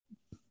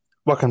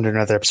Welcome to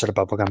another episode of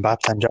Bubblegum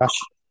Bops. I'm Josh,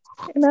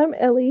 And I'm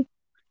Ellie.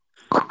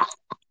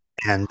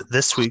 and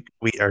this week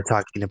we are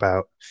talking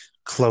about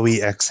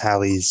Chloe X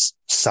Halle's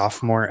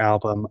sophomore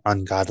album,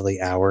 Ungodly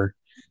Hour,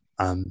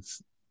 um,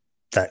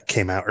 that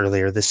came out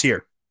earlier this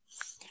year.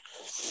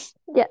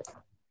 Yes.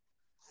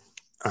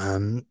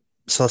 Um,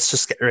 so let's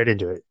just get right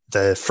into it.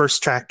 The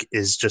first track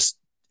is just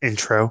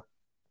intro.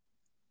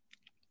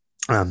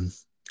 Um,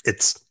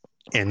 it's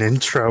an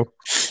intro.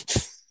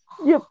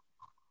 Yep.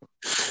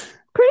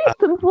 Pretty Uh,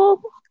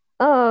 simple.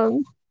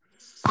 Um,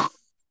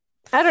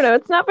 I don't know.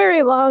 It's not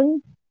very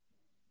long.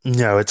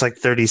 no, it's like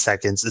 30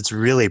 seconds. It's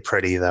really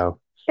pretty though.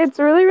 It's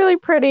really, really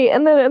pretty.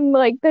 And then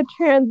like the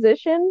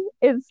transition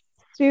is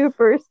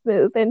super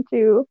smooth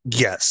into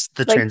Yes,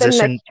 the like the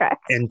transition next track.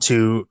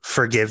 into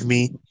Forgive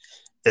Me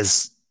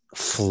is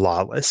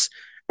flawless.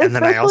 And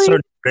then I also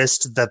Especially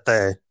noticed that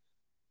the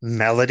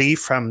melody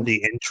from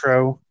the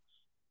intro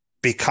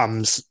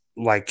becomes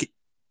like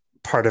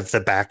part of the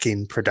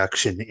backing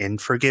production in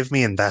Forgive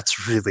Me, and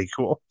that's really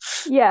cool.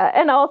 yeah,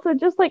 and also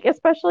just like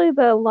especially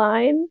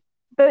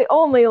the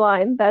only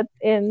line that's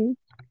in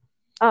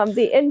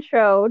the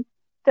intro,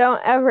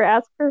 don't ever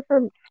ask for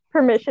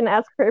permission,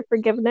 ask for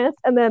forgiveness.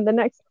 And then the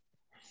next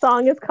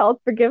song is called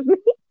Forgive Me.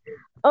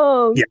 Yeah,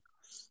 Um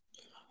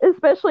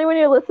especially when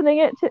you're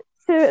listening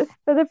to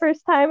for the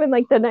first time and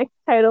like the next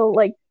title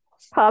like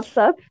pops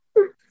up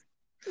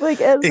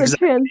like as the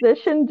exactly.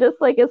 transition just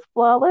like is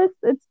flawless.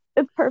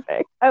 It's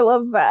perfect. I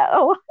love that.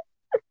 Oh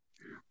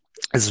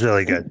It's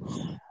really good.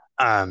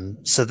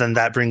 So then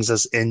that brings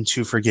us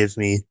into Forgive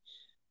Me.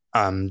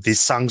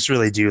 These songs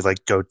really do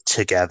like go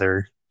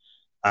together.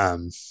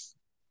 Um,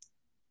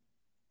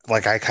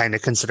 like I kind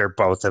of consider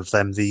both of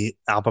them the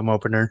album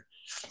opener.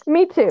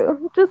 me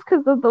too, just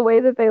because of the way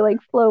that they like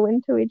flow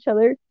into each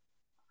other.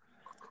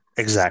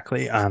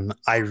 Exactly.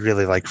 I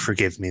really like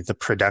Forgive Me. The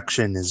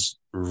production is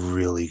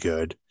really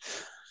good.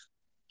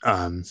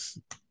 Um,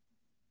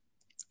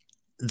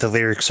 the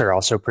lyrics are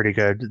also pretty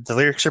good. The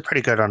lyrics are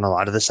pretty good on a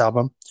lot of this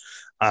album.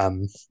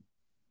 Um,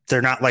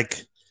 they're not like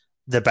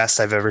the best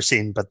I've ever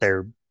seen, but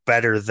they're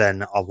better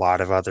than a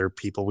lot of other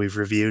people we've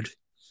reviewed.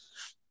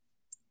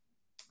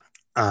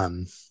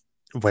 Um,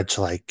 which,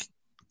 like,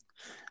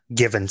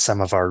 given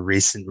some of our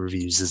recent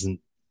reviews, isn't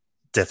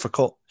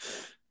difficult.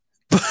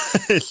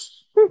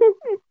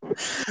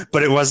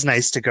 but it was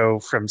nice to go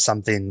from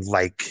something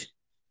like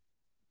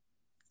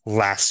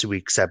last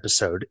week's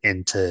episode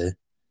into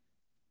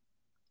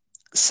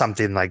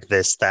something like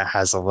this that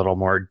has a little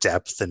more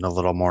depth and a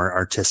little more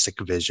artistic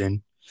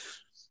vision.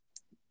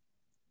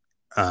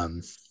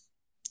 Um,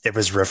 it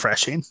was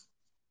refreshing.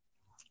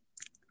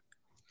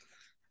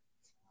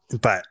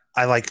 But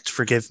I liked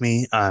Forgive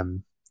Me. I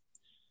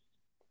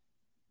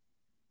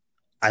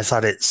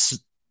thought it's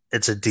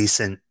a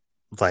decent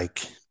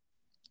like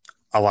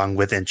along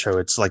with intro.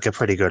 It's like a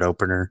pretty good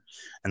opener,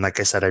 and like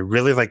I said, I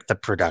really like the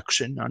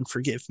production on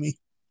Forgive Me.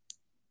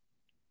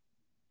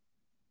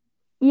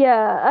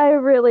 Yeah, I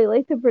really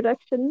like the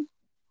production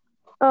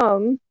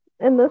um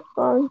in this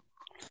song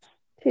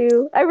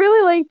too. I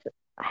really liked,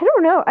 I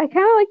don't know, I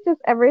kind of like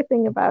just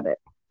everything about it.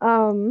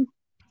 um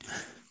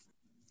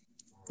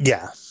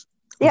Yeah,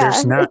 yeah,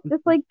 there's not. it's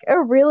just like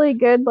a really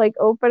good like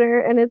opener,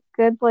 and it's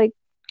good like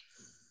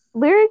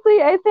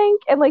lyrically, I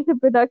think, and like the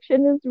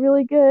production is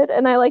really good,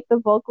 and I like the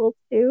vocals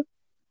too.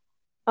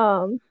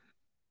 Um,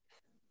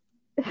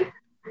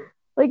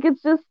 like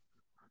it's just,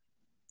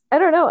 I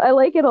don't know, I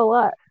like it a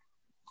lot.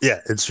 Yeah,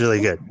 it's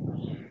really good.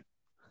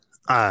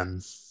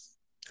 Um,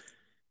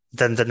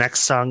 then the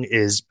next song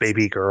is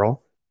Baby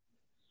Girl.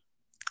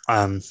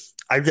 Um,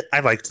 I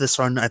liked this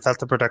one. I thought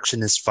the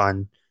production is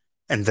fun,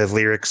 and the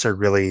lyrics are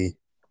really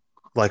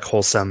like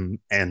wholesome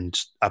and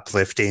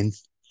uplifting.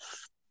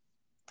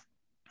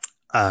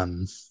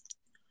 Um,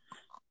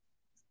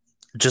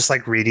 just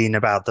like reading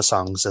about the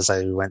songs as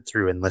I went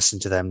through and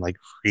listened to them, like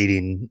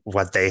reading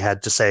what they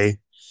had to say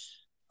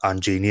on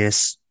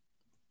Genius,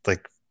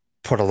 like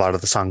put a lot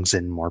of the songs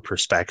in more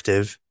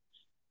perspective.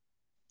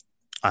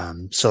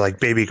 So like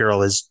Baby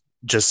Girl is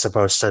just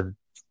supposed to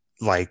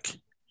like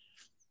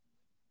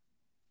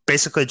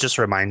basically just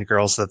remind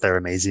girls that they're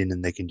amazing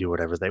and they can do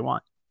whatever they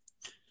want.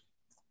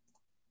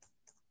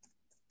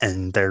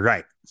 And they're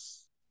right.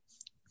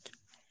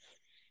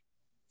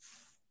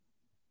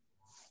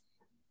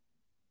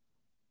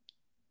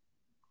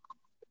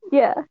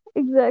 Yeah,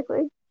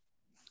 exactly.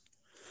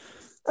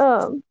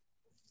 Um,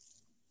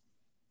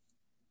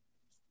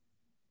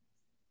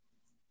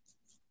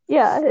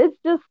 yeah, it's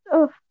just,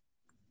 oh,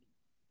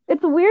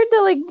 it's weird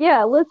to like,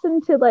 yeah,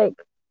 listen to like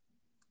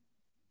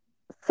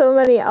so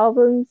many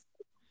albums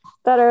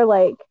that are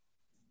like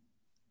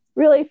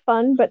really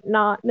fun but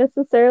not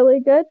necessarily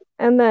good,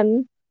 and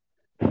then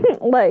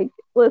like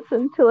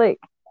listen to like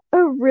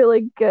a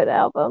really good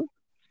album.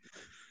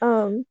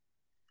 Um,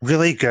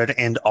 Really good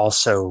and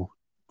also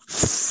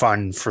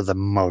fun for the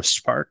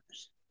most part.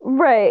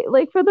 right,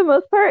 like for the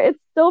most part, it's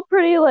still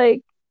pretty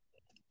like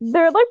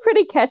they're like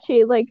pretty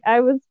catchy. Like I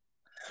was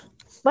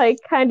like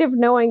kind of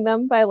knowing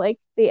them by like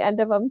the end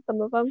of them, some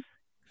of them.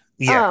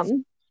 Yeah.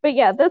 Um, but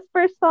yeah, this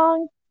first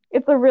song.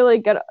 it's a really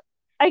good.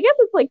 I guess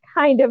it's like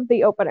kind of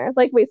the opener.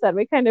 Like we said,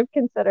 we kind of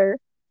consider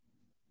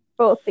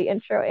both the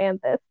intro and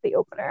this the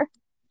opener.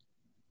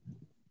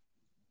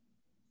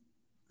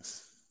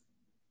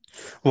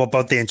 Well,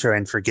 both the intro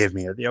and Forgive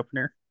Me are the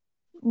opener,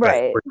 but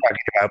Right. we're talking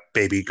about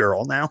Baby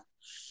Girl now.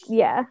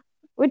 Yeah.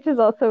 Which is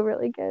also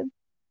really good.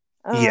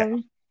 Yeah,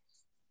 Um,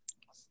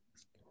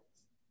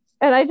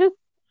 and I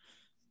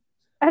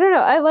don't know,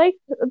 I liked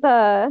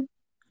the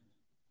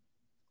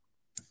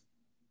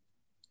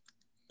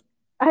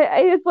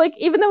it's like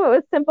even though it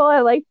was simple,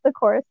 I liked the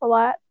chorus a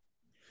lot.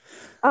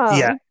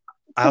 yeah.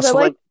 I Because I also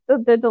like.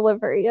 liked the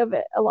delivery of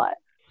it a lot.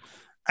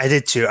 I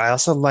did too. I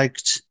also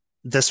liked.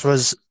 This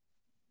was.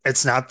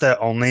 It's not the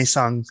only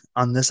song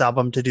on this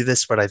album to do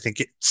this, but I think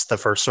it's the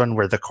first one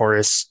where the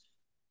chorus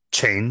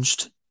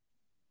changed.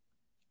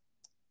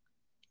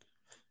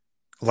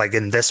 Like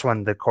in this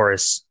one,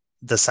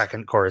 the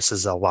second chorus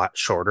is a lot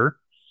shorter.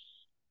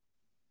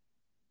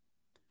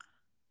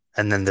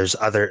 And then there's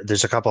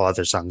a couple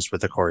other songs where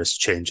the chorus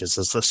changes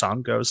as the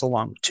song goes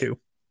along too.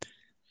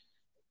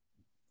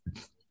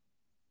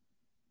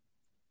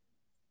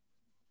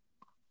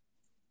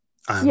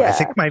 I Yeah.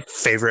 think my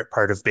favorite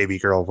part of Baby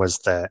Girl was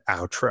the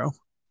outro.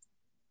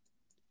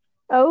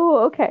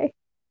 Oh, okay.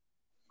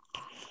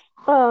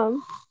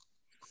 Um,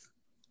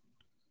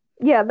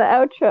 yeah, the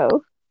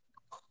outro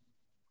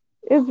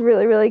is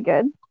really, really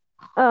good.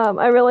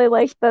 I really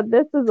like that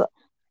this is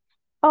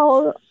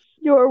all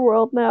your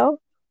world now.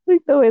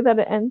 Like the way that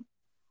it ends.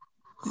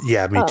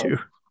 Yeah, me Um, too.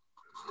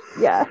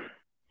 yeah.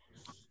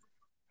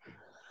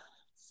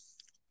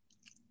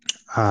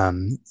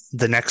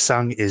 The next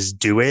song is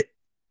Do It.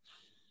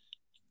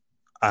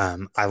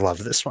 I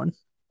love this one.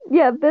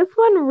 Yeah, this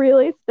one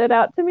really stood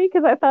out to me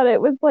because I thought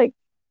it was like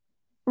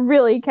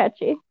really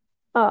catchy.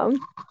 Um,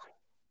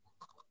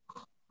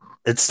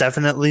 It's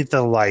definitely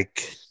the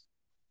like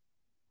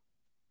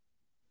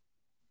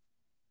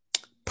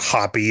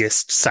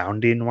poppiest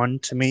sounding one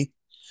to me,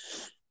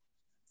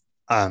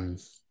 um,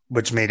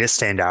 which made it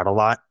stand out a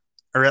lot,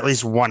 or at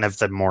least one of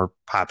the more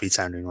poppy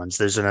sounding ones.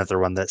 There's another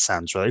one that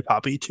sounds really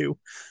poppy too,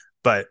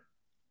 but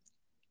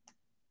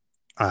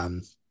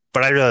um,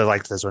 but I really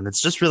like this one.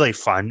 It's just really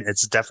fun.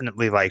 It's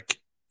definitely like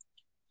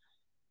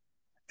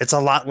it's a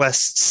lot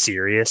less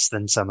serious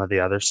than some of the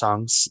other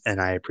songs,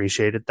 and I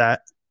appreciated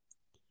that.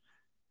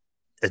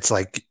 It's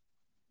like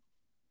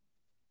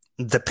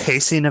the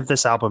pacing of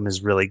this album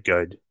is really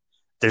good.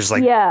 There's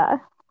like yeah,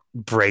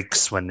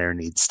 breaks when there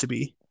needs to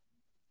be.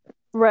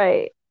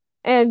 right.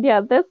 And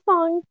yeah, this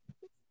song,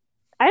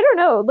 I don't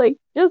know, like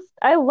just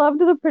I loved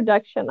the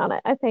production on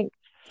it. I think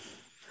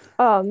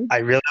um I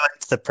really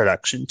liked the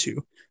production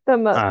too. the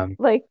most Um,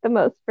 like the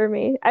most for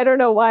me. I don't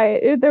know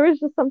why. There was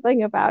just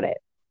something about it.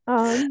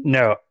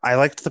 no, I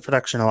liked the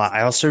production a lot.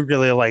 I also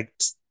really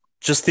liked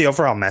just the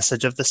overall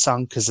message of the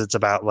song because it's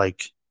about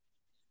like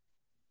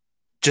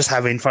just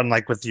having fun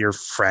like with your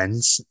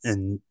friends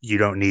and you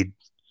don't need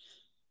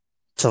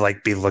to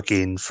like be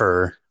looking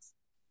for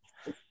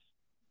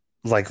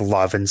like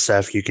love and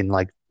stuff. You can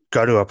like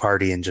go to a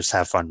party and just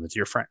have fun with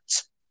your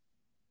friends.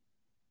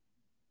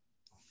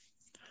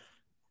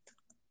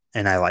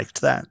 And I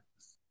liked that.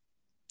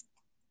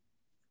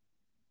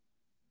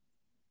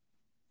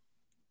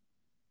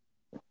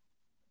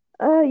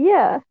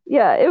 Yeah.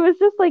 Yeah, it was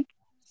just like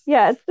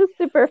yeah, it's just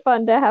super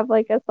fun to have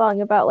like a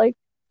song about like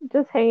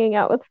just hanging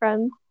out with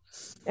friends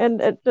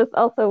and it just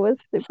also was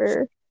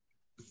super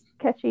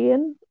catchy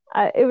and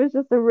it was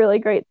just a really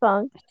great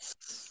song.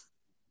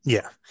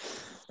 Yeah.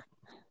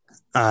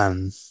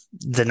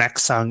 The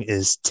next song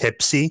is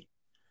Tipsy.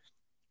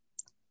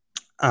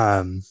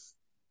 Um,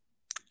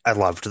 I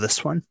loved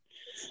this one.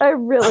 I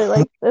really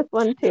liked this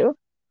one too.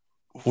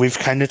 We've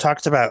kind of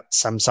talked about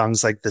some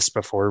songs like this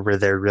before where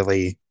they're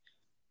really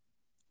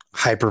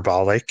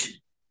hyperbolic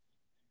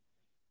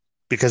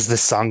because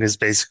this song is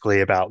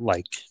basically about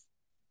like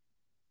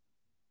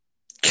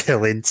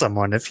killing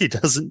someone if he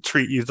doesn't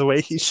treat you the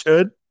way he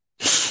should.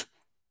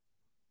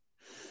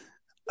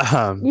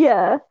 Um,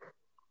 Yeah.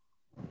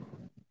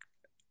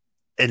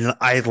 and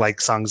I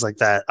like songs like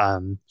that.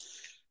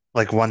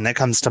 Like one that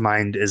comes to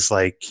mind is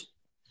like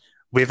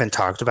we haven't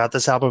talked about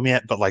this album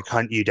yet, but like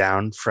Hunt You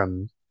Down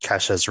from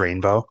Kesha's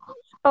Rainbow.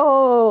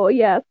 Oh,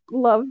 yes,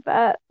 love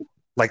that.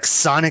 Like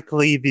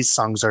sonically, these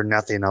songs are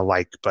nothing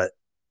alike, but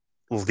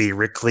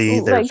lyrically,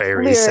 they're Like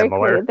very lyrically,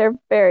 similar. they're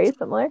very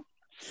similar.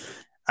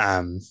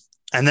 Um,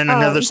 and then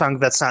another Um, song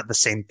that's not the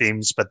same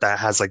themes, but that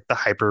has like the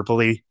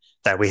hyperbole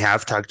that we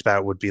have talked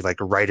about would be like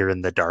Writer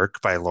in the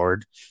Dark by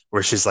Lorde,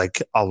 where she's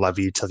like, I'll love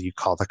you till you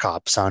call the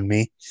cops on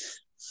me.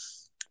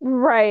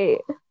 right.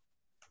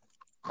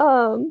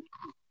 Um,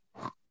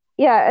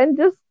 yeah, and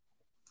just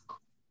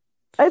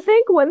I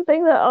think one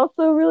thing that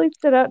also really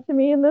stood out to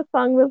me in this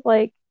song was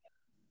like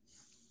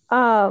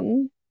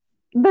um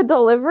the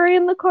delivery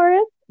in the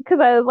chorus because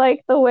I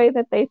like the way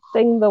that they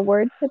sing the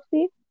word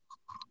tipsy.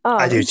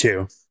 I do Um,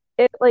 too.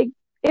 it like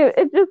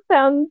it just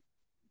sounds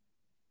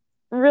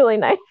really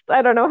nice.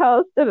 I don't know how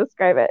else to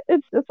describe it.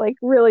 It's just like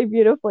really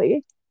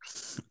beautifully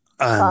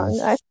Um,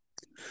 sung.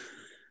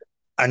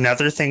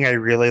 Another thing I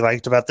really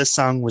liked about this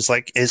song was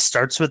like it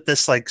starts with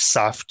this like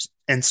soft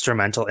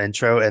instrumental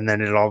intro and then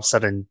it all of a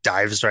sudden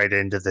dives right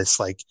into this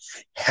like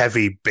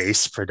heavy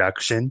bass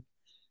production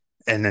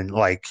and then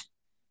like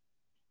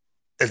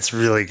it's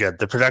really good.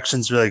 The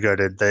production's really good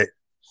and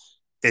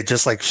it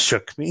just like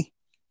shook me.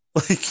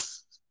 Like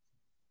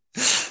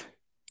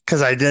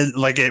because I did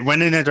like it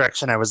went in a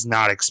direction I was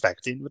not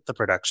expecting with the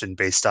production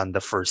based on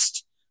the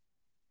first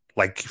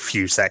like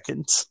few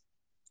seconds.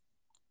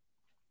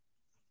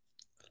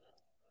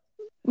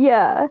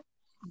 Yeah.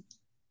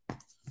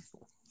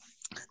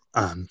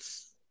 Um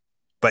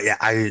but yeah,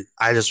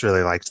 I just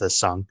really liked this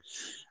song.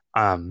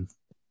 Um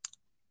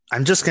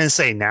I'm just gonna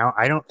say now,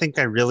 I don't think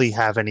I really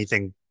have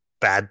anything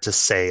bad to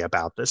say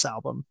about this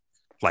album.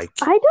 Like,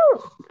 I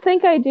don't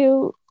think I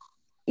do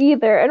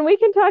either. And we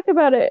can talk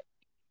about it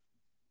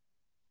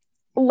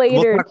we'll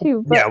later talk,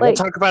 too, yeah, but we'll like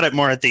talk about it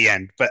more at the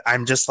end. But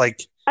I'm just like,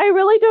 I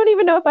really don't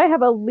even know if I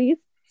have a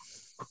least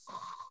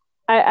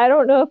I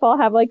don't know if I'll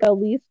have like a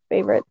least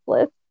favorites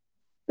list.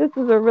 This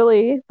is a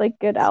really like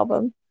good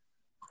album.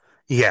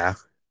 yeah.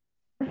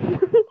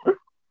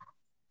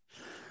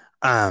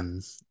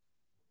 Um,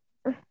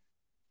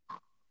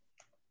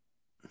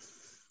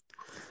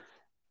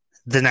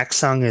 the next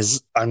song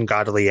is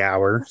 "Ungodly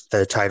Hour,"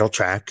 the title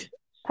track.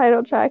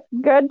 Title track,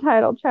 good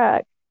title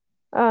track.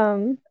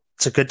 Um,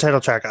 It's a good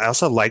title track. I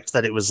also liked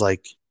that it was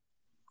like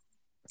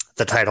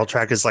the title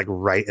track is like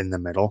right in the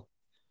middle.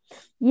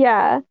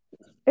 yeah,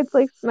 it's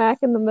like smack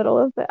in the middle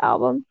of the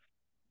album.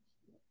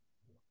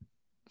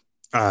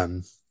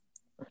 Um,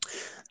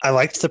 I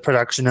liked the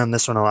production on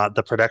this one a lot.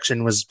 The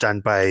production was done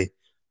by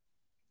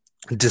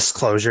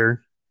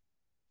Disclosure,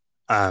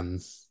 um,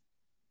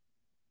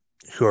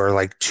 who are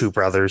like two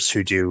brothers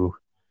who do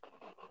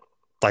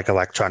like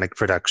electronic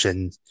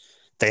production.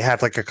 They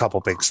had like a couple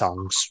big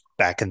songs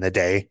back in the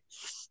day.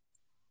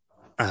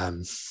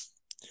 Um,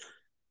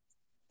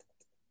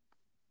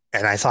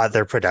 and I thought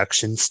their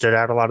production stood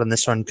out a lot on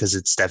this one because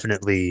it's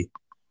definitely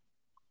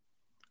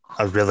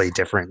a really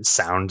different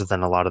sound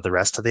than a lot of the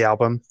rest of the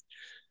album,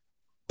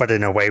 but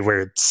in a way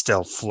where it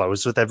still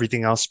flows with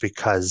everything else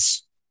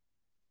because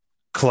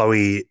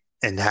Chloe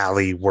and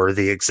Halle were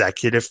the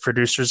executive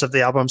producers of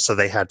the album, so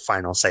they had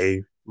final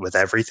say with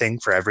everything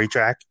for every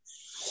track,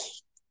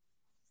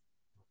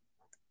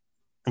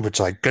 which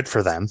like good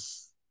for them.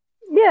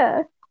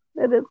 Yeah,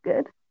 it is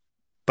good.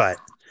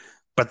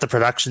 But the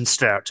production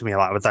stood out to me a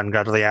lot with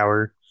Ungodly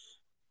Hour.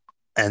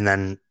 And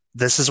then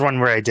this is one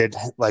where I did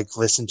like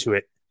listen to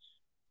it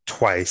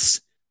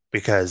twice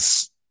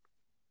because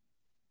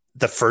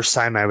the first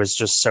time I was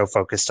just so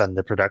focused on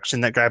the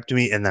production that grabbed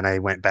me, and then I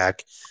went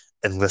back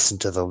and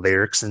listened to the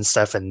lyrics and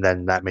stuff, and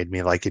then that made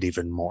me like it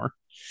even more.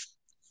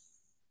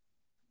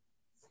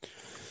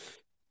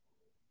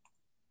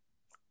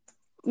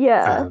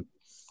 Yeah, Um,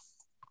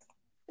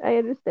 I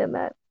understand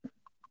that.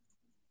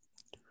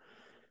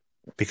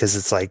 because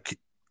it's like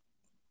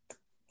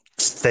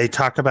they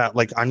talk about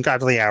like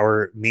ungodly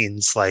hour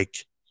means like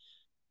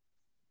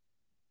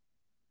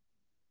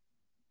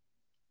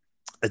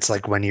it's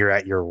like when you're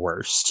at your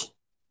worst,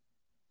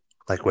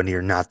 like when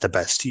you're not the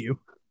best you.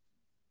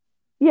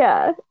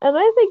 Yeah, and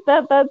I think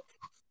that that's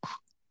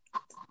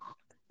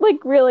like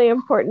really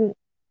important.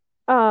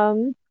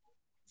 Um,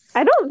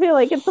 I don't feel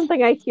like it's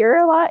something I hear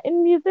a lot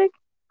in music.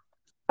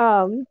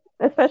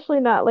 Especially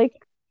not like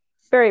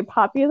very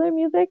popular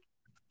music.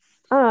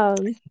 Um,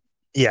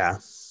 Yeah,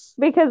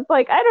 because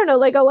like I don't know,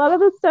 like a lot of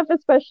the stuff,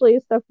 especially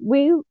stuff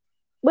we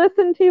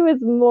listen to,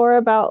 is more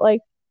about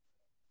like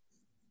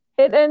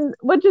it, and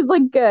which is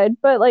like good,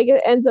 but like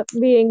it ends up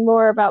being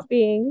more about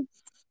being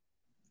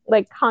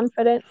like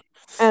confident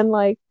and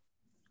like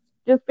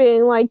just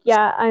being like,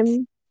 yeah,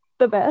 I'm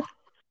the best,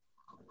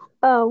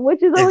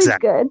 which is always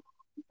exactly. good.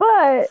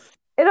 But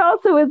it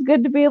also is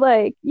good to be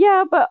like,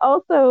 yeah, but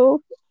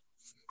also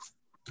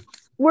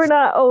we're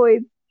not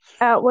always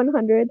at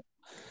 100,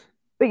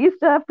 but you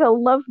still have to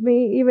love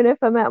me even if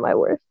I'm at my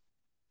worst.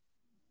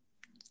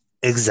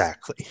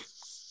 Exactly.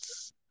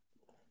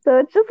 So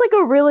it's just like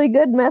a really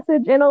good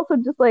message and also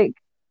just like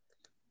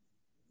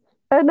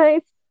a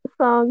nice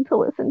song to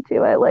listen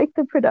to. I like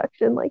the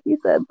production, like you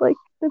said, like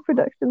the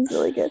production's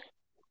really good.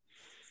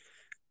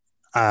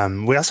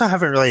 We also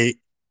haven't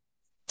really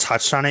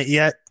touched on it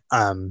yet.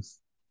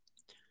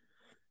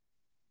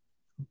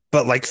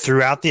 But like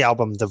throughout the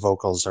album, the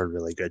vocals are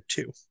really good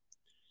too.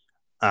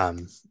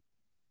 Um,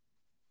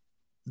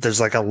 there's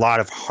like a lot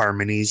of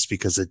harmonies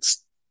because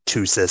it's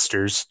two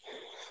sisters.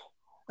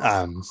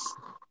 Um,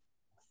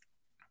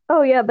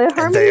 Oh yeah, the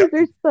and they, harmonies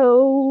are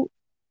so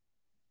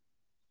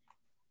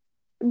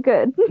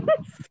good.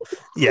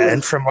 yeah,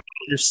 and from what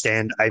I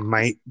understand, I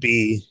might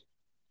be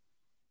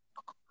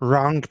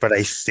wrong, but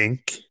I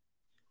think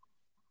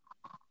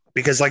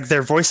because like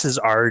their voices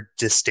are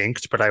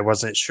distinct, but I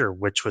wasn't sure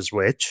which was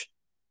which.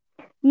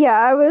 Yeah,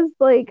 I was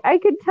like I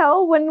could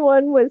tell when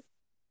one was,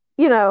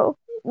 you know,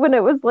 when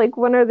it was like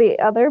one or the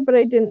other, but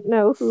I didn't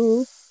know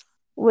who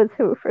was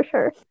who for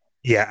sure.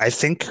 Yeah, I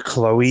think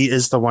Chloe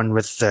is the one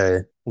with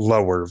the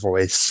lower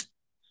voice.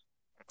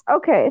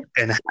 Okay.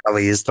 and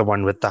Halle is the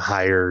one with the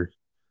higher,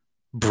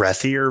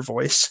 breathier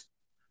voice.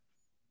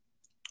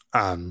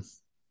 Um,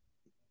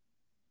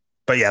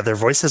 but yeah, their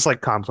voices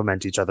like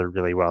complement each other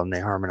really well and they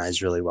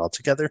harmonize really well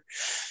together.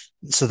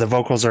 So the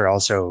vocals are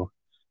also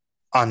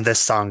on this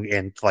song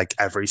and like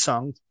every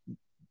song,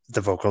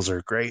 the vocals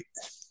are great.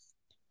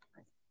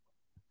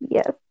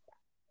 Yes.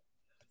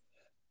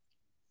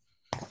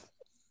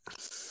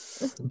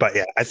 But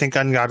yeah, I think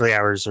Ungodly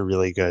Hours is a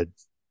really good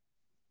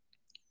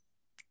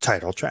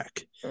title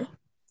track.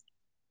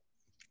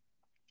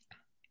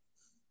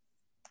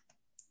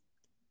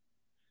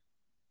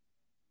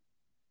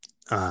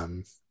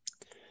 Um,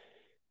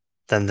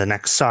 then the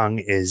next song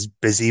is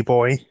Busy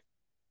Boy.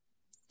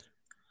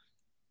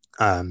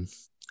 Um,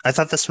 I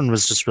thought this one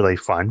was just really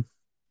fun.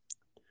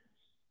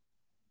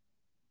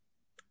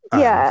 Um,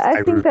 Yeah, I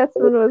I think this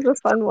one was a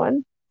fun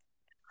one.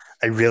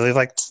 I really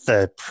liked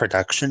the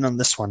production on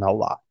this one a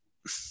lot.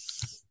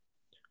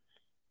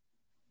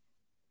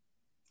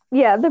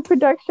 Yeah, the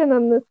production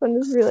on this one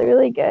is really,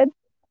 really good.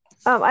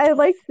 I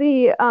liked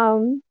the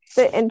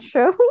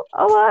intro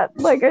a lot.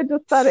 Like I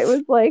just thought it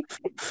was like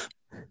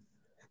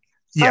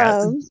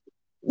Yeah, um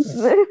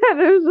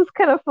it was just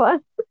kind of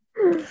fun.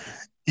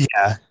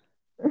 yeah,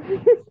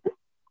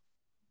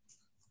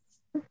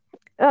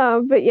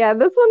 But yeah,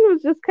 this one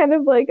was just kind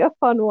of like a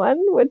fun one,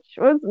 which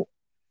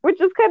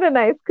is kind of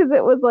nice because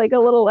it was like a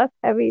little less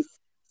heavy.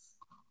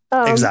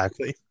 Um,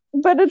 exactly.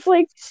 but it's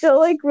like still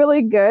like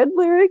really good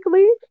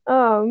lyrically.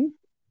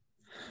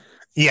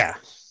 Yeah,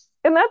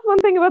 And that's one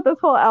thing about this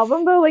whole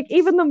album though, like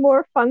even the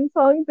more fun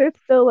songs are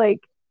still like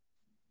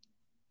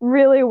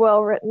really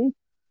well written. Um,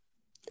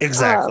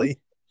 exactly.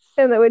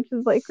 and which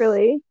is like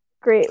really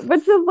great.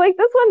 Which is like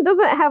this one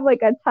doesn't have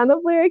like a ton of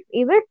lyrics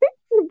either,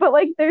 but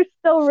like they're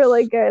still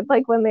really good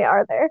like when they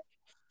are there.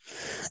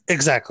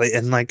 Exactly.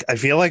 And like, I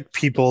feel like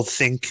people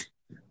think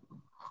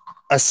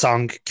a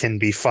song can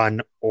be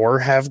fun or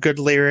have good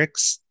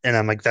lyrics. And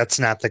I'm like, that's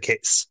not the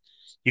case.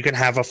 You can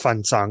have a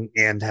fun song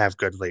and have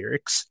good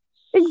lyrics.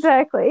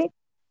 Exactly.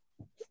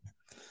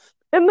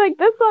 And like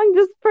this song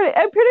just pretty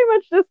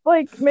much just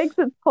like makes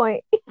its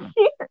point.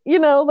 You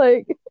know,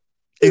 like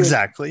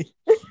Exactly.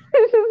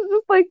 it's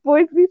just like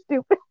boys be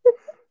stupid.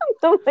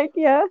 I'm like,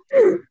 yeah.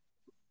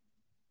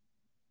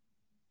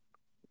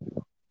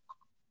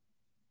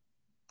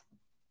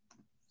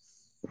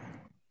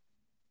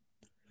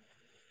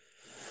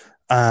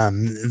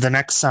 The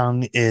next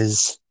song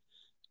is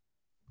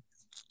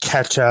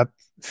Catch Up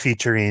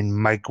featuring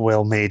Mike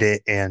Will Made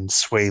It and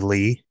Sway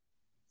Lee.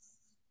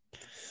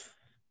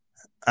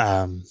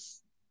 Um,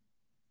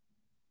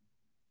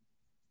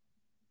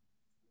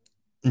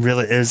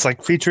 really is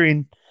like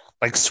featuring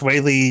like Sway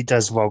Lee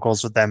does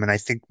vocals with them, and I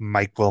think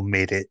Mike Will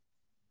Made It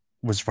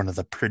was one of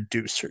the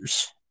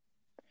producers.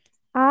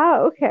 Ah,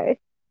 okay.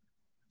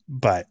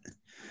 But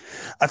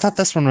I thought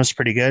this one was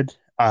pretty good.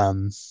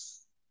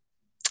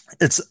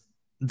 It's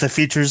the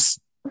features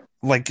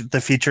like the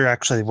feature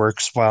actually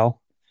works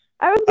well.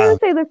 I was gonna Um,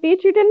 say the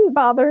feature didn't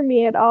bother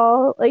me at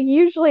all. Like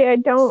usually I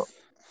don't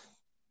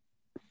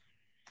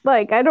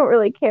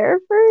really care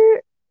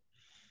for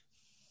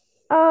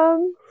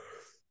um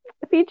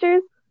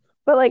features,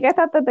 but like I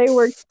thought that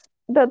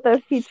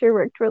the feature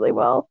worked really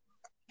well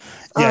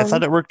yeah, I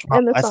thought it worked well.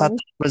 in the I thought song.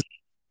 it was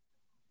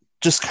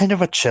just kind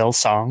of a chill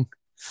song.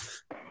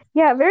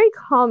 Yeah, very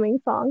calming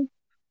song.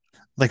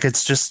 Like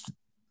it's just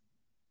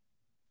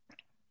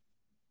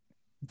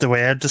the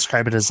way I'd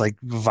describe it is like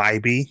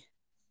vibey.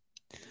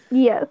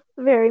 Yes,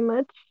 very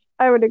much.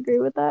 I would agree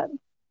with that.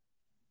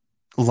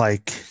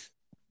 Like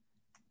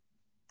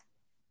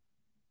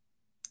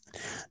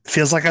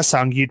feels like a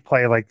song you'd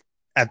play like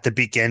at the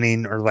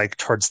beginning or like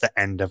towards the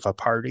end of a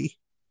party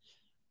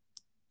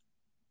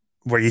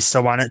where you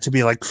still want it to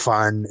be like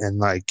fun and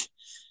like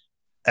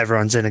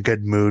everyone's in a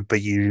good mood,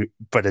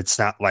 but it's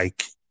not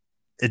like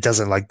it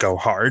doesn't like go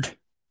hard.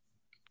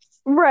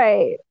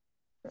 Right.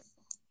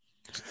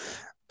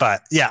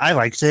 But yeah, I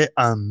liked it.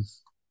 I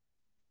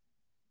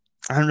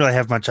don't really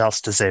have much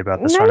else to say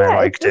about this No, one. I yeah,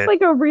 it's liked just it.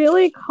 like a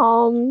really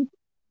calm,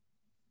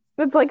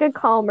 it's like a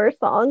calmer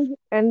song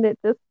and it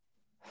just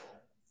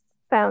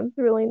sounds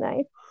really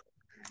nice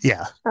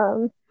Yeah.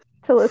 um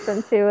to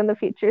listen to and the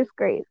feature's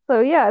great. So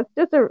yeah,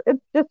 it's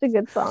just a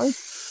good song.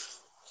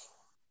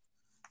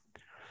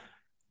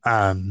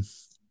 Um,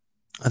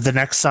 the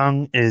next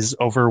song is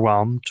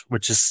Overwhelmed,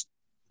 which is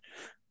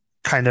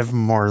kind of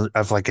more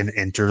of like an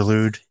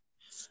interlude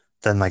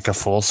than like a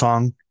full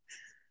song.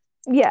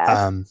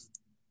 Yeah. Um,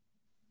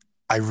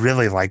 I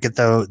really like it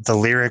though. The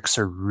lyrics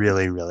are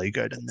really, really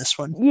good in this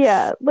one.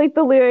 Yeah, like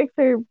the lyrics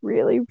are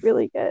really,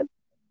 really good.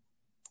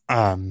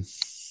 Um,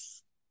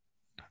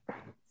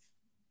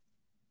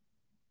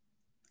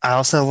 I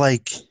also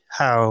like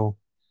how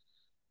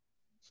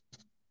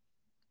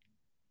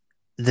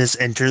this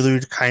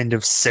interlude kind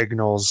of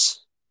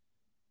signals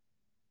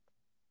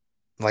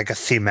like a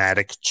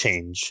thematic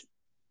change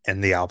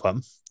in the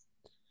album.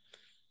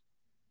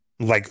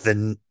 Like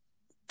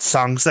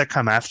songs that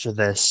come after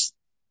this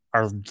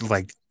are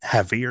like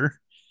heavier.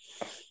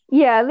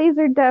 Yeah, these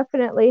are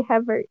definitely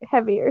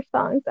heavier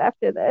songs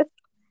after this.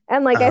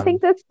 And like I Um,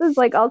 think this is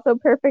like also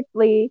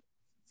perfectly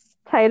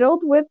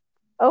titled with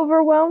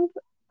Overwhelmed.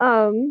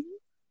 Um,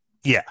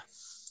 yeah,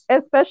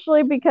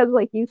 Especially because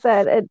like you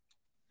said, it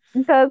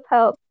does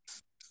help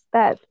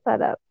that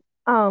setup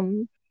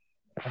um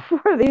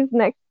for these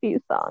next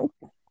few songs.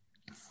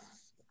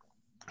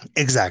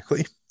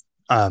 exactly.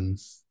 Um,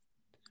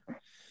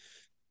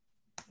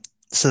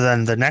 so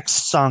then the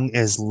next song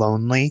is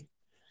Lonely.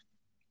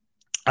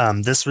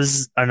 This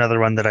was another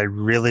one that I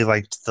really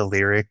liked the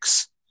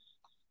lyrics.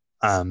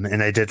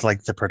 And I did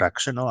like the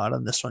production a lot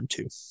on this one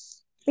too.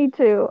 Me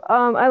too.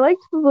 I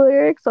liked the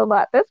lyrics a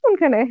lot. This one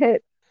kind of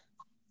hit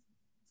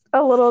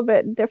a little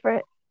bit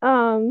different.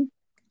 Um,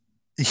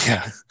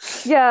 Yeah,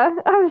 yeah,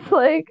 I was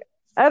like,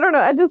 I don't know,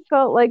 I just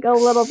felt like a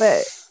little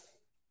bit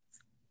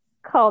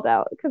called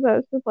out because I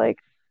was just like,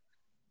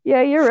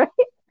 yeah, you're right.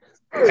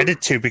 I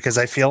did too because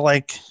I feel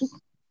like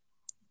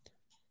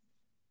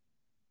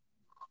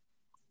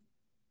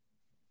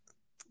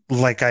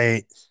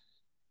I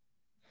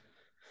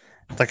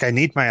like I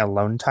need my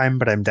alone time,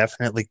 but I'm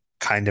definitely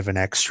kind of an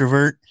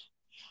extrovert.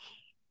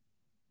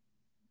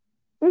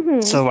 Hmm.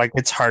 So like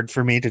it's hard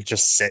for me to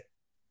just sit.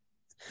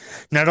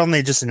 Not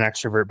only just an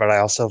extrovert, but I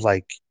also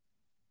like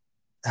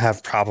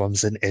have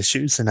problems and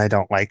issues and I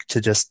don't like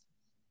to just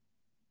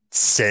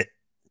sit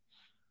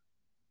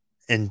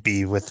and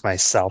be with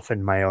myself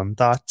and my own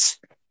thoughts.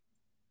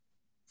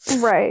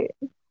 Right.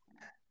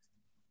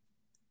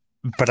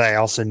 But I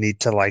also need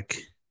to like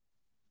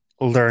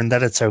learn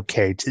that it's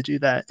okay to do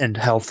that and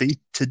healthy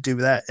to do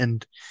that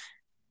and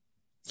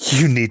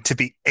you need to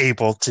be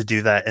able to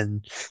do that.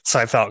 And so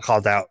I felt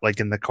called out like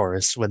in the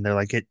chorus when they're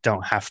like, it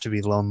don't have to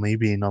be lonely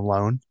being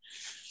alone.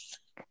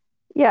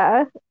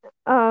 Yeah.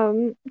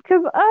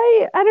 Because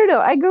I don't know,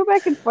 I go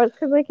back and forth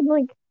because I can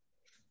like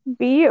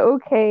be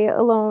okay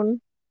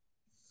alone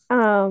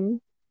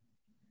um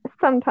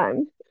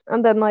sometimes,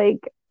 and then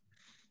like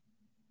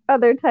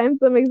other times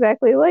I'm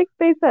exactly like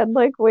they said,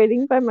 like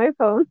waiting by my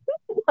phone.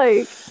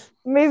 Like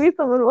maybe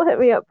someone will hit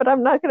me up, but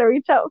I'm not gonna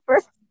reach out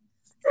for.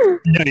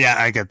 No, yeah,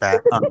 I get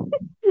that.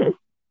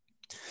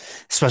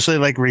 Especially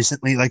like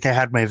recently, like I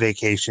had my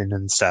vacation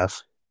and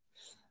stuff.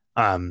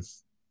 Um,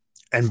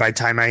 and by the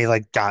time I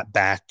like got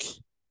back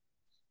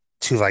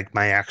to like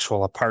my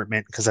actual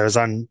apartment, because I was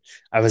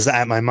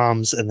at my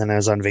mom's and then I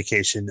was on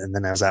vacation and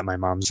then I was at my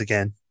mom's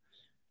again.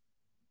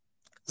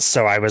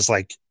 So I was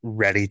like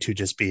ready to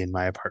just be in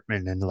my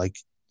apartment and like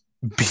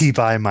be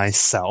by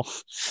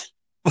myself.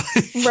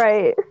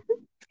 Right.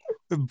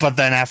 But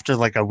then after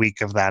like a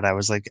week of that, I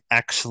was like,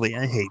 actually,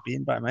 I hate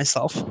being by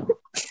myself.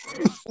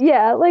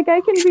 Yeah, like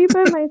I can be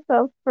by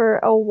myself for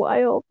a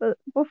while, but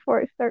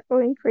before I start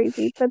going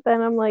crazy. But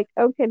then I'm like,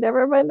 okay,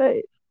 never mind.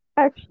 I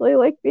actually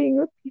like being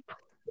with people.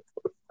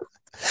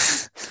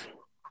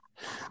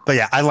 But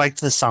yeah, I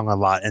liked this song a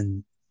lot,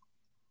 and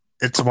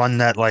it's one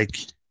that like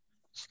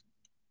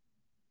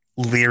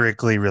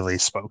lyrically really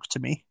spoke to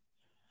me.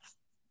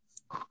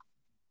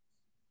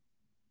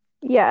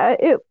 Yeah,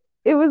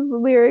 it was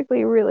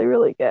lyrically really,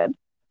 really good.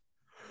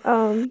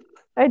 Um,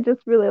 I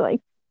just really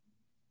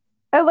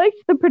I liked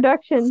the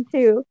production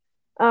too,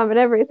 and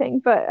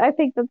everything, but I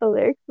think that the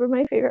lyrics were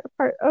my favorite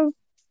part of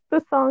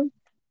the song.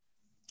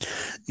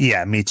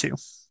 Yeah, me too.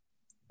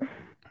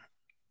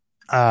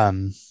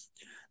 Um,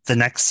 the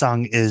next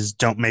song is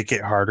 "Don't Make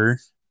It Harder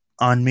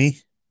on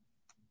Me."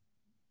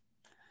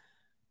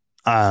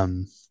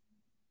 Um,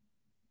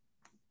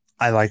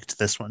 I liked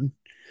this one.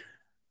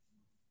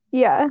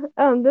 Yeah,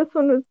 this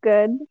one was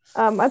good.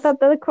 I thought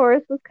that the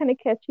chorus was kind of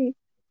catchy.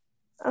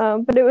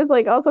 But it was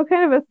like also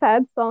kind of a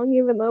sad song,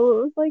 even though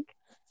it was like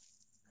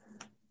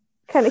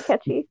kind of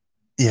catchy.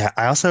 Yeah,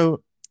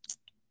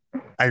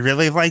 I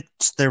really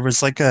liked there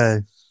was like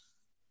a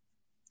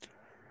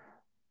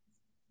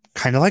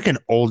kind of like an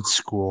old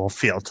school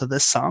feel to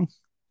this song.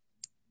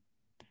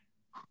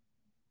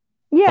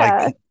 Like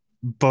Yeah,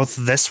 both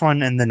this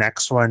one and the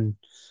next one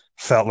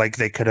felt like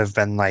they could have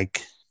been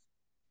like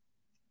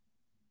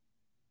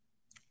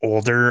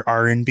older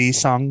R&B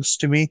songs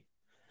to me.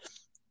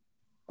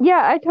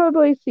 yeah, I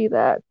totally see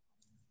that.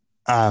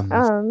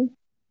 Um, Um,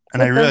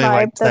 and I with the really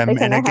vibe liked that they them.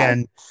 And kind of have.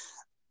 again,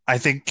 I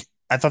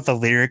thought the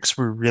lyrics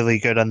were really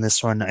good on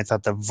this one. I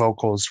thought the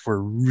vocals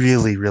were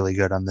really, really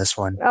good on this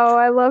one. Oh,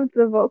 I loved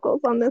the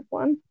vocals on this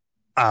one.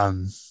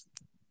 Um,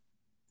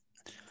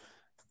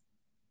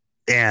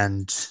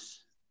 and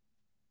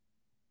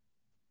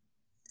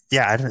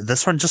yeah,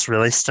 this one just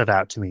really stood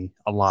out to me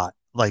a lot.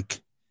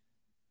 Like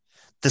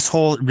this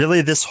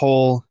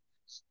whole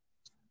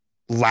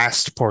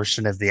last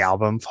portion of the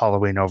album,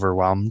 following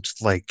Overwhelmed,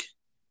 like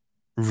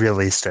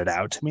really stood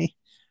out to me.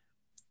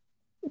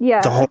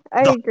 Yeah,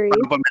 I The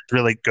agree. whole album is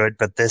really good,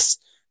 but this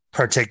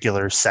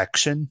particular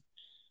section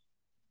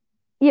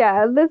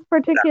Yeah, this to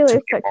particular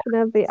me more. section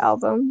of the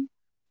album,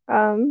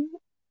 um,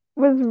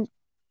 was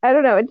I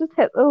don't know, it just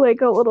hit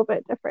like a little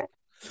bit different.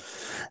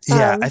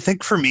 Yeah, I Um,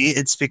 think for me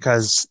it's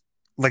because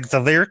like the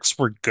lyrics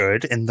were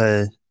good in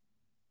the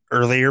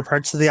earlier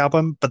parts of the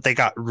album, but they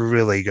got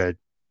really good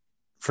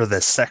for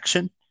this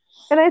section.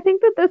 And I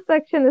think that this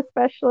section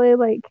especially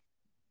like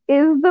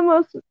is the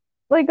most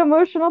like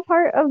emotional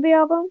part of the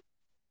album.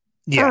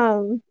 Yeah,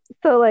 Um,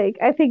 so like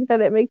I think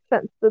that it makes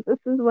sense that this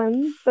is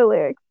when the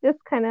lyrics just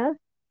kind of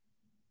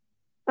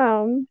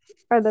um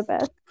are the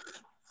best.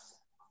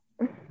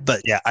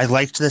 but yeah, I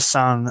liked this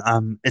song.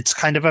 It's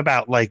kind of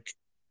about like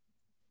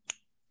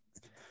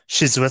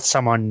she's with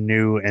someone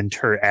new and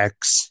her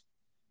ex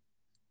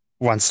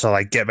wants to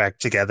like get back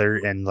together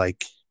and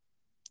like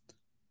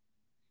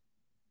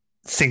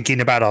thinking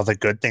about all the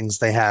good things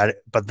they had,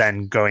 but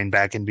then going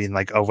back and being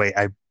like, oh wait,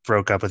 I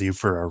broke up with you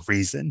for a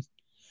reason.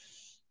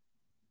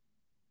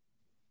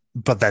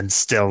 But then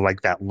still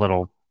like that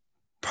little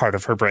part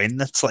of her brain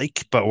that's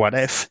like, but what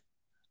if?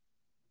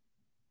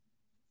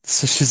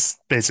 So she's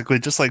basically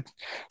just like,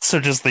 so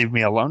just leave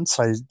me alone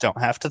so I don't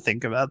have to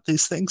think about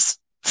these things.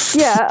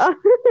 Yeah,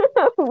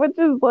 which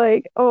is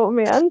like, oh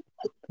man.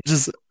 Which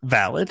is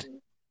valid.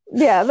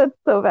 Yeah, that's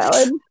so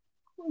valid.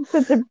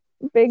 Such a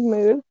big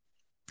mood.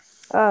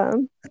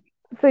 Um,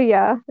 so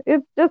yeah,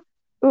 it's just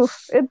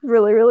oof, it's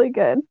really, really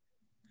good.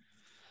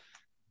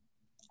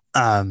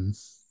 Um,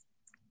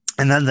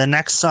 and then the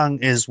next song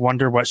is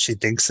Wonder What She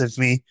Thinks of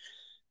Me,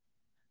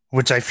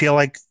 which I feel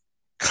like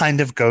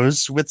kind of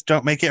goes with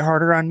Don't Make It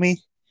Harder on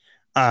Me.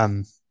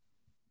 Um,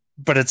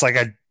 but it's like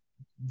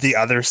the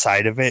other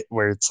side of it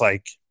where it's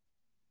like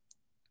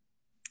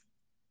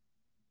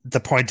the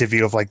point of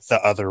view of like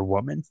the other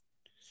woman,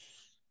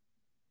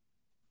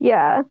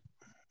 Yeah,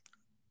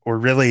 or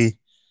really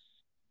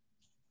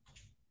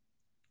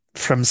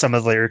from some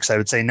of the lyrics, I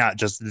would say not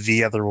just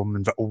the other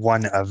woman, but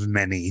one of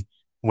many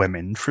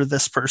women for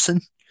this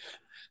person.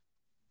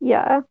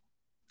 yeah,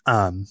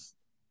 Um,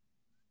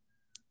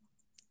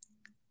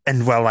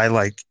 and while I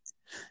like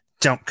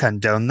don't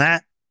condone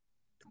that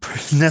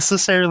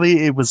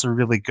necessarily, it was a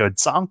really good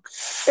song.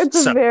 it's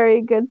a So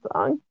very good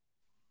song.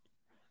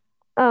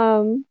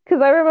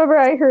 Because I remember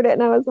I heard it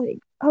and I was like,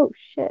 oh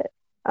shit.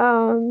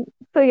 Um,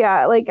 so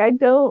yeah, like I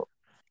don't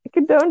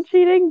condone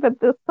cheating, but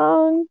this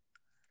song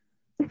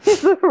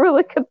is a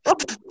really good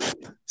song.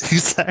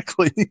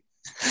 exactly.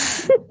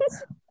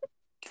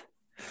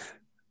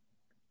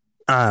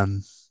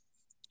 Um,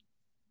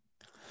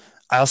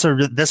 I also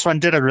this one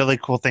did a really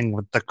cool thing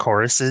with the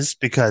choruses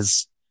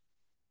because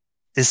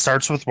it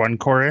starts with one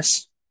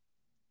chorus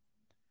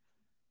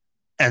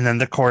and then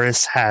the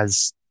chorus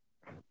has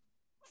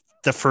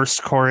the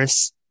first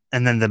chorus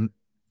and then the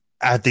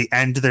at the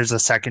end there's a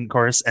second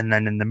chorus and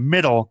then in the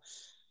middle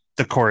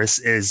the chorus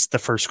is the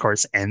first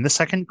chorus and the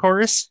second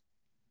chorus.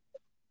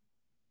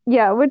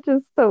 Yeah, which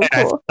is so And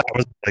I thought cool. that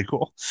was really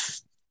cool.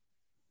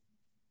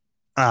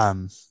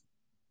 Um,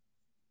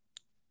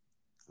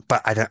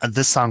 but I don't,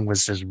 this song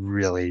was just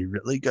really,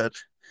 really good.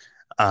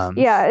 Um,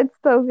 Yeah, it's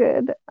so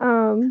good.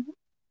 And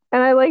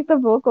I like the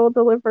vocal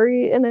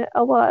delivery in it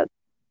a lot.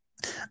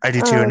 I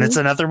do too. And it's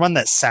Um, another one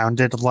that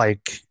sounded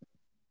like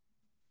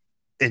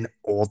an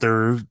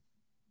older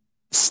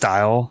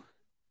style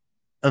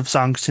of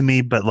songs to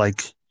me, but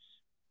like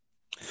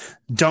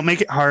Don't Make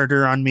It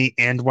Harder on Me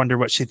and Wonder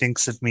What She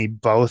Thinks of Me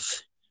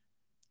both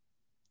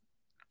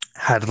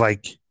had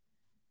like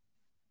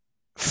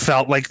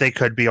felt like they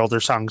could be older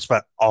songs,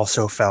 but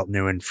also felt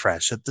new and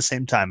fresh at the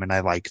same time. And I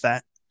like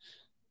that.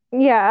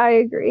 yeah, I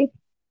agree.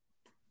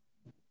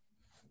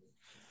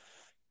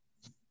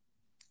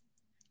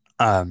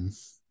 Um,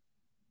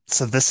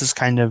 so this is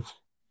kind of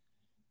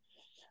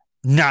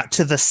not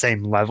to the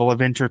same level of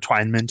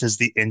intertwinement as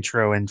the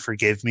intro and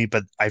Forgive Me,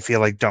 but I feel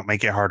like Don't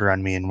Make It Harder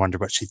on Me and Wonder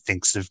What She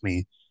Thinks of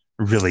Me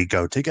really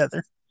go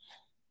together.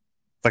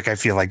 Like I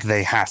feel like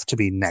they have to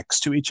be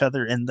next to each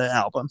other in the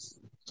album.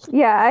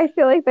 Yeah, I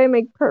feel like they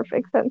make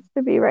perfect sense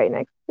to be right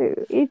next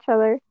to each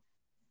other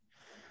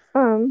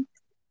um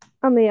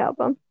on the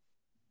album.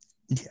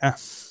 Yeah.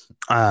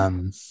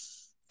 Um,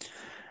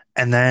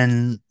 and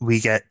then we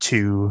get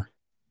to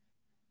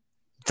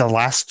the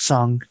last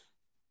song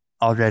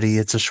already.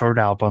 It's a short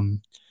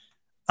album,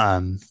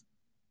 um,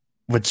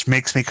 which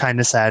makes me kind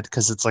of sad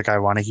because it's like I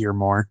want to hear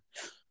more.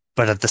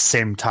 But at the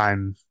same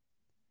time,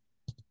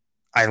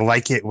 I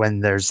like it when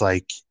there's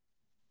like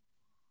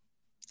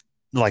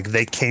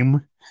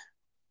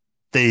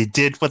they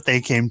did what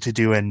they came to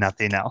do and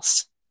nothing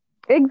else.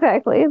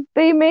 Exactly.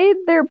 They made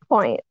their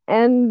point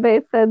and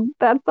they said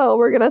that's all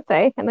we're gonna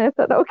say. And I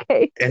said,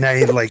 okay. And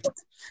I like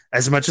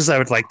as much as I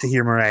would like to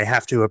hear more, I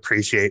have to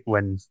appreciate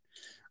when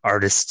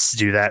artists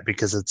do that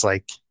because it's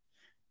like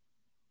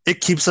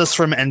it keeps us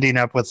from ending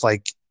up with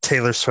like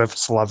Taylor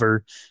Swift's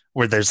Lover,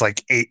 where there's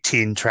like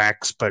 18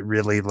 tracks, but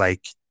really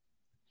like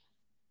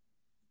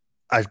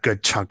a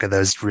good chunk of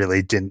those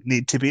really didn't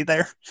need to be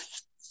there.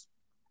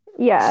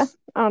 Yeah,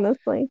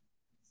 honestly.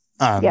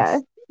 Um, Yeah.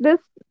 This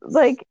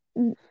like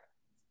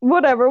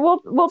whatever,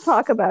 we'll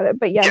talk about it.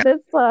 But yeah, yeah.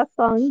 this last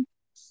song,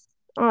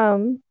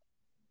 um,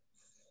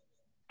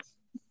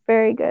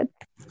 very good.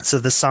 So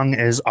this song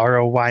is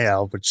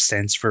ROYL, which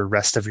stands for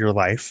Rest of Your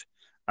Life.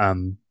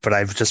 But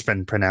I've just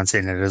been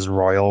pronouncing it as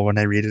Royal when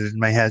I read it in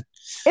my head.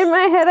 In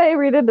my head I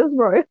read it as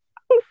Roy.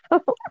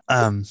 So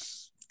Um,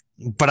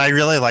 but I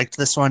really liked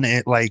this one.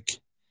 It like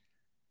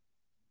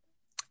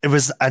it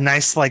was a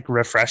nice, like,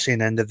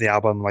 refreshing end of the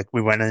album. Like,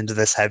 we went into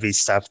this heavy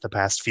stuff the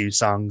past few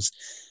songs,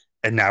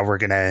 and now we're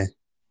gonna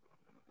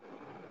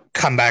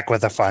come back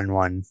with a fun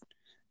one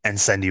and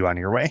send you on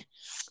your way.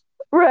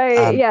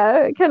 Right, Um,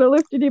 yeah, it kind of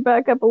lifted you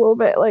back up a little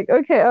bit. Like,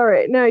 okay, all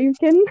right, now you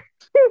can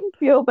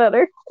feel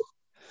better.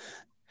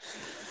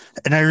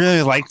 and I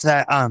really liked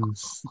that.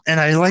 And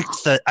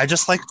I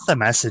just liked the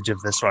message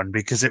of this one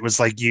because it was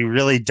like you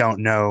really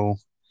don't know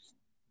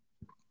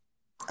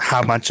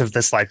how much of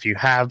this life you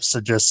have, so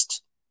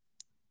just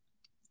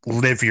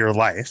live your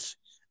life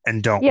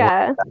and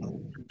Yeah,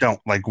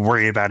 don't like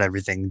worry about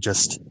everything.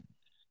 Just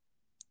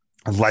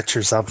let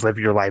yourself live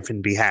your life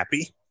and be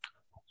happy.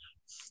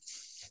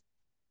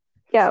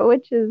 yeah,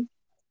 which is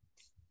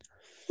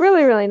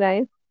really, really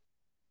nice.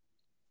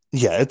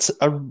 Yeah, it's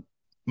a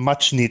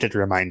much needed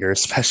reminder,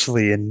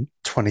 especially in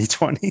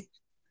 2020.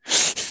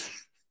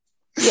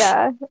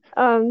 Yeah,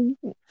 um,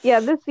 yeah,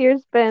 this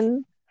year's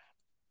been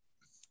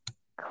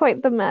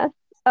quite the mess.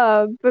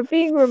 But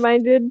being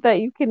reminded that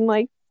you can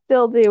like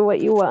still do what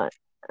you want,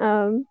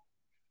 um,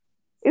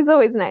 is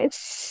always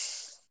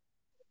nice.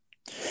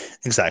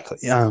 Exactly.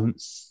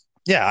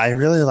 Yeah, I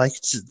really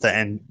liked the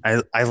end.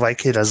 I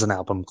like it as an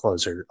album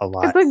closer a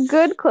It's lot. a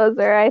good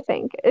closer, I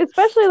think,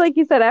 especially like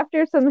you said,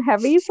 after some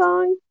heavy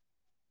songs.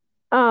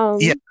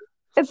 Yeah, Um,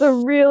 it's a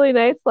really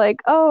nice, like,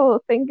 oh,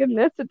 thank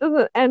goodness it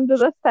doesn't end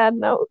with a sad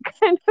note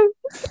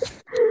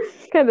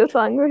kind of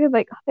song where you're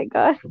like, oh, thank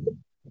God.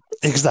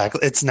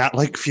 exactly. It's not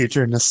like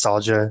future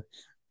nostalgia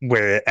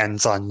where it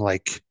ends on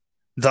like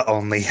the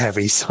only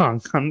heavy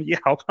song on the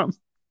album.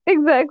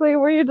 Exactly,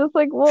 where you're just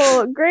like,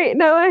 well, great,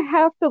 now I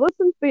have to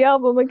listen to the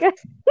album again.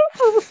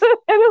 I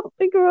don't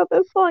think about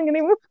this song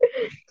anymore.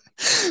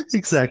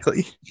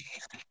 Exactly.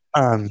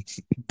 Um,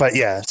 but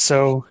yeah,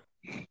 so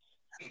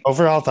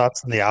overall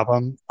thoughts on the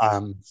album,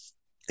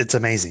 it's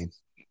amazing.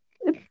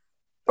 It's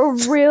a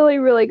really,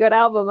 really good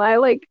album. I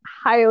like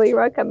highly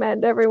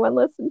recommend everyone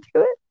listen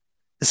to it.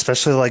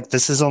 Especially like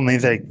this is only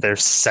like their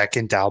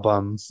second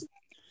album.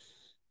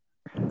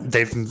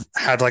 They've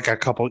had like a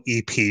couple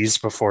EPs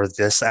before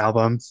this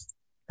album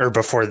or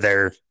before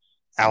their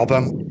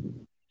album,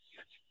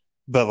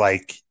 but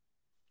like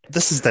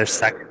this is their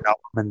second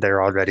album and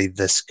they're already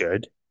this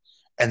good.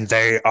 And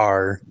they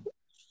are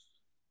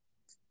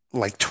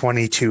like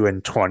 22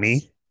 and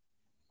 20.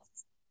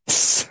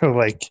 So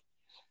like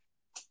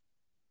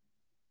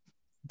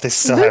they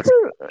still This have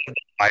is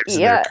lives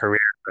in their yeah, career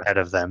ahead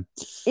of them.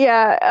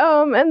 yeah.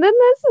 And then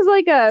this is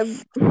like a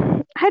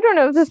I don't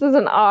know if this is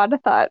an odd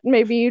thought.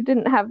 Maybe you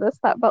didn't have this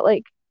thought, but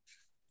like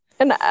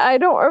and I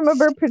don't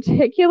remember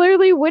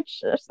particularly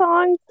which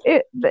song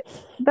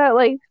that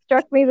like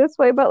struck me this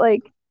way, but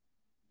like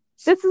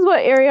this is what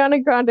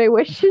Ariana Grande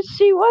wishes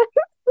she was.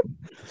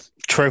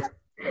 True.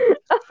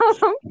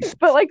 Um,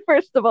 but like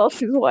first of all,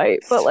 she's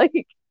white, but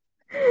like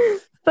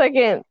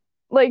second,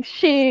 like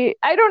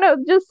I don't know,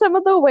 just some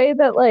of the way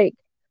that like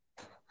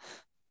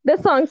the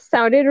song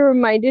sounded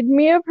reminded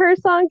me of her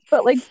songs,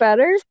 but like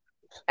better.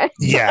 And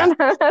Yeah.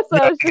 so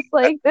I was just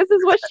like, this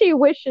is what she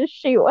wishes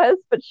she was,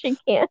 but she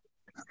can't.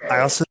 I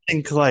also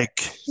think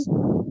like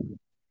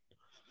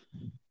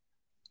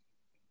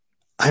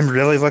I'm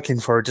really looking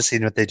forward to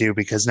seeing what they do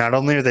because not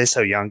only are they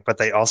so young, but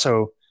they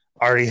also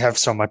already have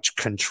so much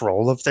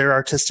control of their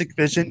artistic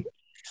vision.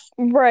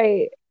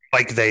 Right.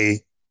 Like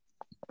they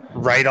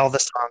write all the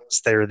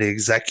songs, they're the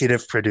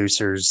executive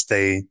producers,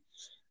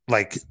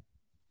 like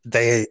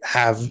they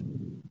have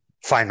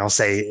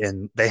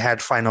they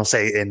had final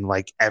say in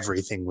like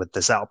everything with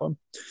this album.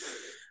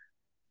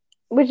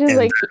 Which is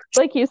And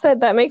like you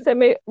said, that makes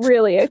it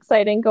really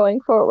exciting going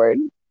forward.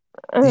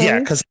 yeah, Um,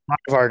 because a lot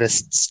of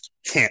artists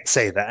can't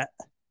say that.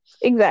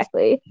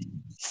 exactly.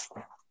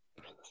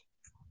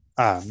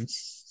 Um,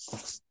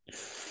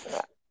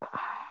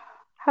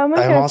 How am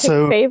I I'm gonna pick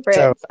also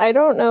so favorites? I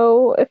don't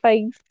know if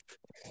I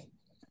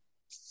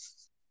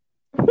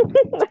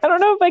I don't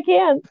know if I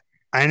can.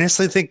 I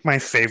honestly think my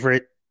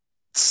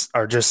favorites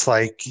are just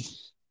like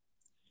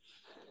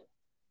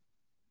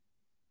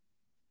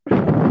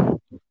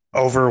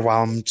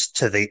overwhelmed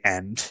to the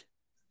end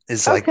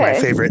is like my Okay.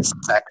 favorite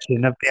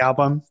section of the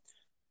album,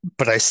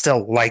 but I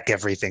still like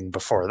everything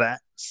before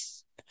that.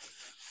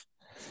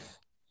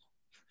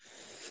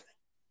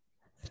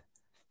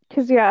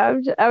 Because yeah,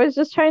 I was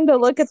just trying to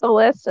look at the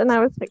list, and I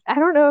was like, I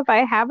don't know if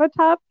I have a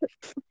top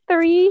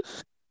three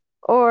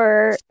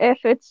or if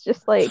it's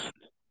just like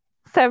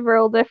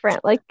several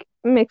different like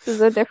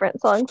mixes of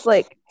different songs.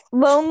 Like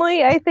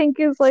Lonely, I think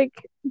is like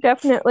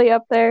definitely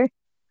up there.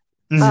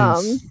 Mhm.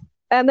 Um,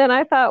 and then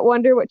I thought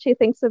Wonder What She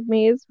Thinks of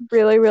Me is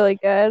really, really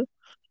good.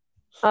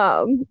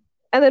 Um,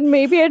 and then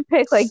maybe I'd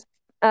pick like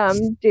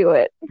Do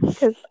It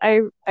because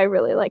I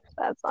really liked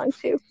that song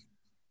too.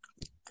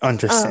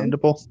 Um,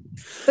 Understandable.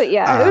 but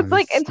yeah, Um,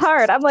 it's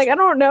hard. I'm like, I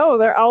don't know.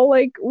 They're all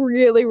like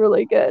really,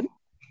 really good.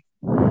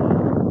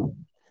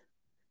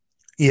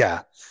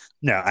 yeah,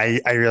 no, I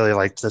really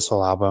liked this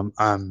whole album.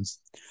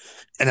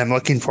 And I'm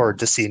looking forward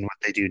to seeing what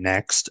they do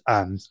next.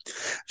 I've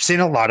seen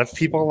a lot of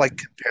people like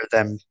compare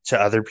them to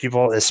other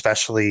people,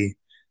 especially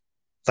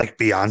like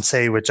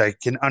Beyonce, which I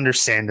can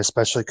understand,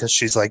 especially because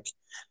she's like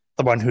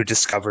the one who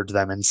discovered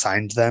them and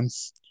signed them.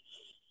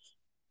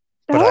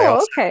 But I Oh,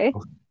 also okay.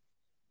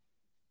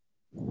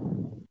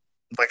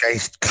 like I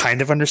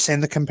kind of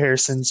understand the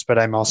comparisons, but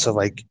I'm also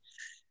like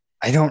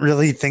I don't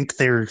really think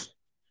they're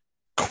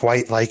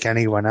quite like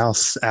anyone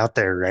else out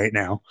there right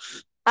now.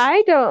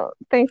 I don't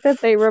think that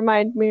they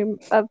remind me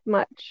of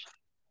much.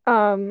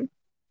 Um,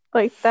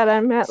 like that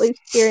I'm at least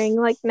hearing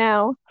like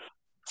now.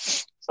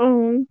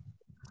 Um,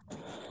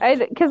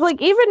 because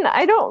like even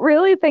I don't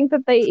really think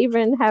that they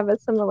even have a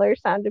similar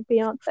sound to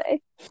Beyonce.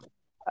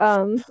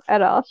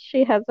 At all.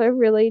 She has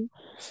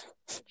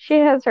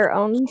her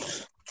own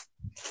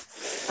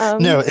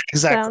No,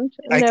 exactly. sound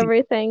I and can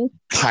everything.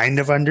 kind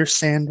of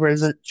understand where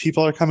the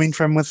people are coming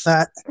from with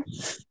that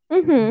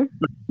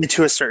Mm-hmm.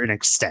 to a certain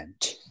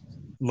extent.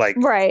 Like,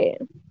 Right.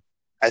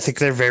 I think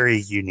they're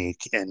very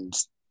unique and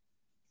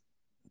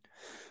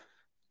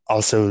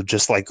also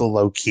just like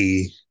low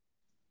key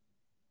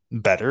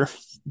better,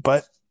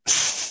 but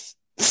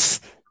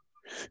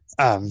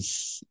um,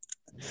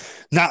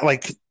 not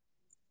like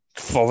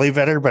fully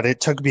better. But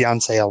it took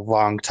Beyonce a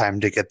long time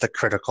to get the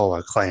critical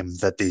acclaim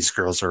that these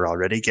girls are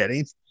already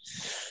getting.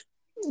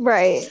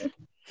 Right.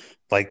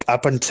 Like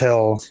up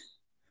until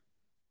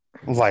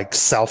like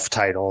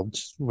self-titled,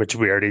 which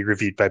we already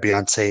reviewed by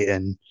Beyonce,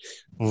 and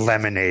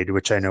Lemonade,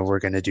 which I know we're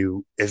going to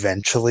do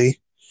eventually.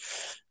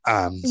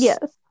 Um, Yes.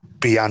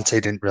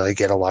 Beyonce didn't really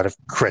get a lot of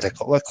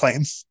critical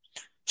acclaim.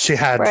 She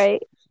had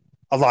Right.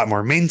 a lot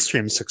more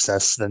mainstream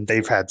success than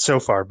they've had so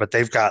far, but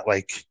they've got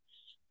like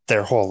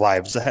their whole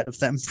lives ahead of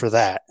them for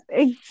that.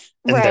 Ex-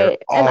 And they're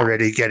right. And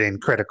already getting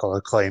critical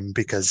acclaim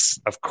because,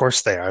 of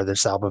course, they are.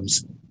 This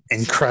album's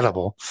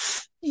incredible.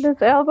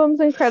 this album's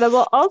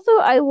incredible. Also,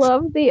 I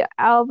love the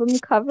album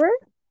cover.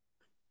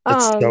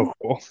 It's so Um,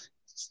 cool.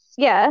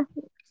 yeah,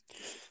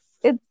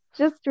 it's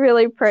just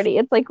really pretty.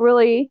 It's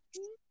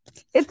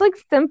like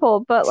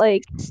simple, but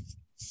like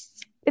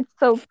it's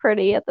so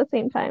pretty at the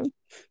same time.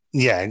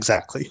 Yeah,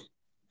 exactly.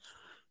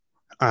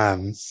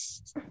 Um,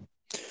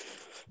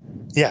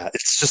 yeah,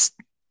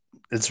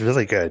 it's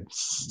really good.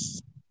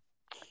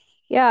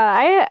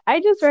 Yeah, I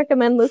just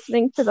recommend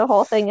listening to the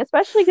whole thing,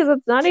 especially because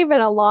it's not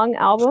even a long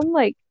album.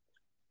 Like,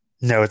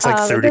 No, it's like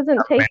it 30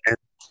 doesn't take.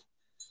 minutes.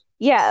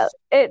 Yeah,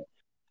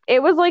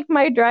 it was like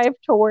my drive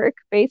to work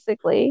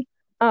basically.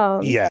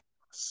 Um, Yeah.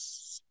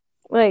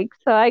 like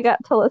so I got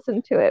to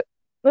listen to it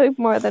like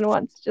more than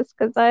once just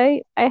because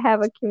I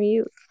have a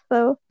commute.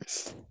 So,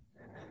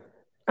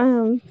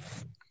 um,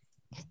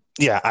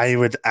 Yeah, I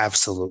would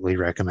absolutely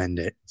recommend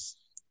it.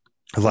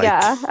 Like,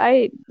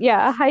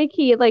 yeah, high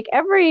key like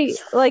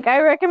I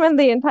recommend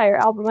the entire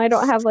album. I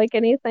don't have like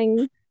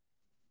anything.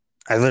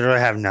 I literally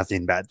have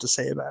nothing bad to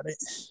say about it.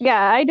 Yeah,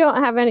 I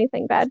don't have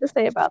anything bad to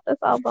say about this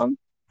album.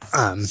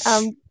 Um,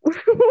 Um,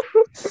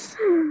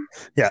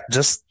 yeah,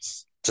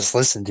 just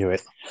listen to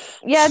it.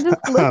 yeah, just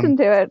Um, listen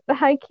to it.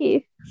 High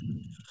key.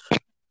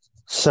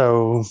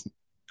 so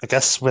I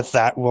guess with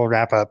that we'll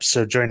wrap up.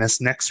 So join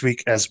us next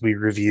week as we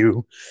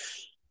review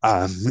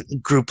um,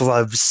 Group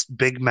Love's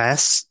Big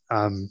Mess,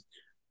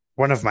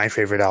 one of my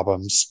favorite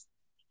albums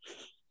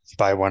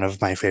by one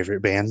of my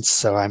favorite bands.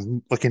 So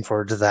I'm looking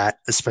forward to that,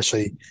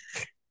 especially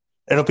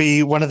it'll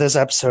be one of those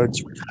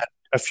episodes. We've had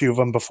a few of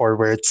them before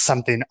where it's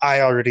something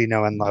I already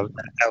know and love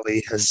that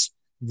Ellie has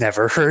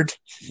never heard.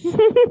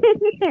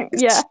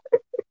 Yeah.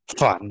 It's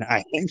fun,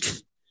 I think.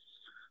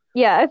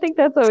 Yeah, I think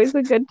that's always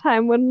a good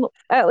time when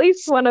at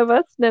least one of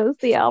us knows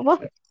the album.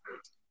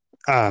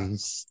 Um,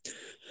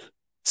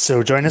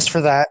 so join us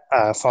for that.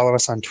 Follow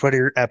us on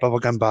Twitter at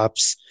Bubblegum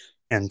Bops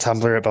and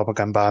Tumblr at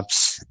Bubblegum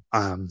Bops.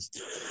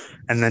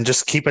 And then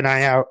just keep an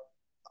eye out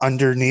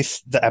underneath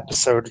the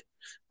episode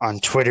on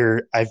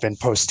Twitter. I've been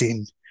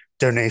posting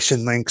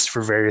donation links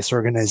for various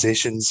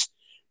organizations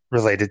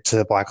related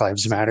to Black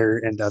Lives Matter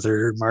and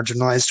other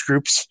marginalized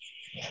groups.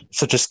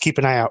 So just keep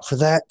an eye out for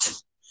that.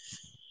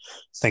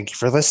 Thank you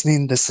for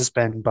listening. This has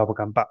been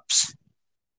Bubblegum Bops.